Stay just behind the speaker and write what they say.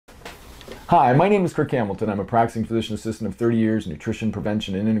Hi, my name is Kirk Hamilton. I'm a practicing physician assistant of 30 years, nutrition,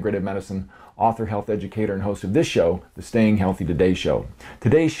 prevention, and integrative medicine, author, health educator, and host of this show, the Staying Healthy Today Show.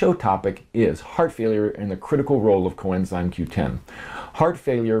 Today's show topic is heart failure and the critical role of coenzyme Q10. Heart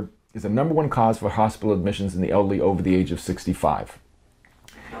failure is the #1 cause for hospital admissions in the elderly over the age of 65.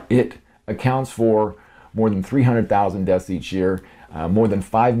 It accounts for more than 300,000 deaths each year. More than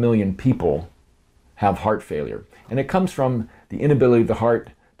 5 million people have heart failure. And it comes from the inability of the heart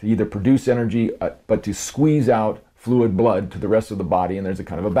to either produce energy, but to squeeze out fluid blood to the rest of the body, and there's a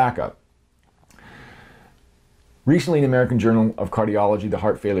kind of a backup. Recently in the American Journal of Cardiology, the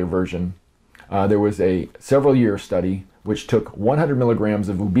heart failure version, there was a several-year study which took 100 milligrams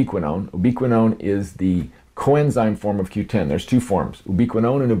of ubiquinone. Ubiquinone is the coenzyme form of Q10. There's two forms,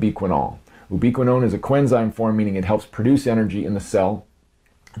 ubiquinone and ubiquinol. Ubiquinone is a coenzyme form, meaning it helps produce energy in the cell.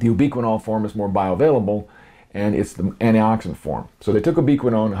 The ubiquinol form is more bioavailable, and it's the antioxidant form. So they took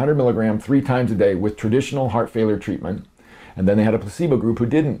ubiquinone, 100 milligrams, 3 times a day with traditional heart failure treatment, and then they had a placebo group who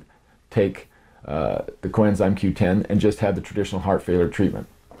didn't take the coenzyme Q10 and just had the traditional heart failure treatment.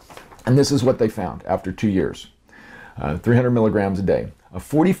 And this is what they found after 2 years. 300 milligrams a day. A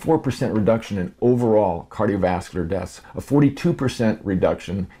 44% reduction in overall cardiovascular deaths, a 42%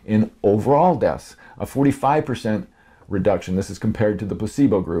 reduction in overall deaths, a 45% reduction, this is compared to the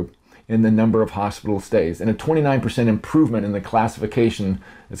placebo group, in the number of hospital stays, and a 29% improvement in the classification.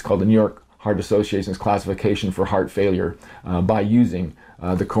 It's called the New York Heart Association's classification for heart failure by using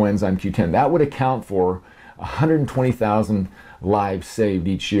the coenzyme Q10. That would account for 120,000 lives saved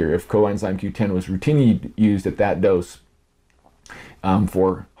each year if coenzyme Q10 was routinely used at that dose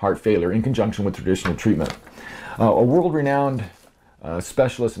for heart failure in conjunction with traditional treatment. A world-renowned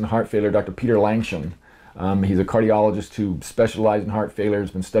specialist in heart failure, Dr. Peter Langsham, he's a cardiologist who specializes in heart failure,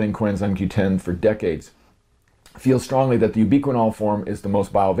 has been studying coenzyme Q10 for decades, feels strongly that the ubiquinol form is the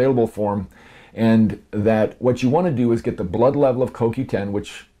most bioavailable form, and that what you want to do is get the blood level of CoQ10,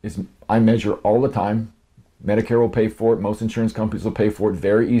 which is I measure all the time. Medicare will pay for it, most insurance companies will pay for it,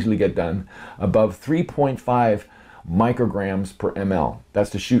 very easily get done, above 3.5 micrograms per ml. That's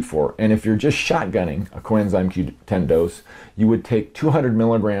to shoot for. And if you're just shotgunning a coenzyme Q10 dose, you would take 200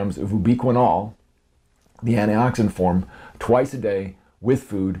 milligrams of ubiquinol, the antioxidant form, twice a day with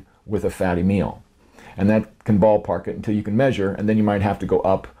food with a fatty meal. And that can ballpark it until you can measure, and then you might have to go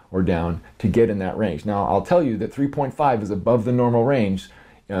up or down to get in that range. Now, I'll tell you that 3.5 is above the normal range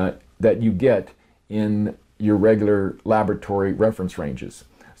that you get in your regular laboratory reference ranges.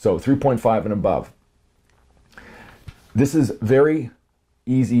 So 3.5 and above. This is very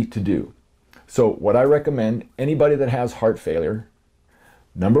easy to do. So what I recommend, anybody that has heart failure,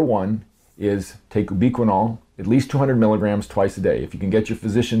 #1 is take ubiquinol, at least 200 milligrams twice a day. If you can get your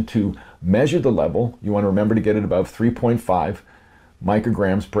physician to measure the level, you want to remember to get it above 3.5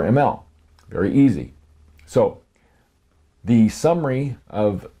 micrograms per ml. Very easy. So the summary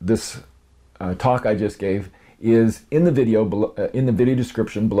of this talk I just gave is in the video in the video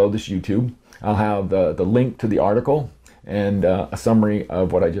description below this YouTube. I'll have the link to the article and a summary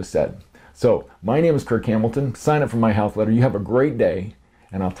of what I just said. So my name is Kirk Hamilton. Sign up for my health letter. You have a great day,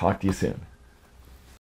 and I'll talk to you soon.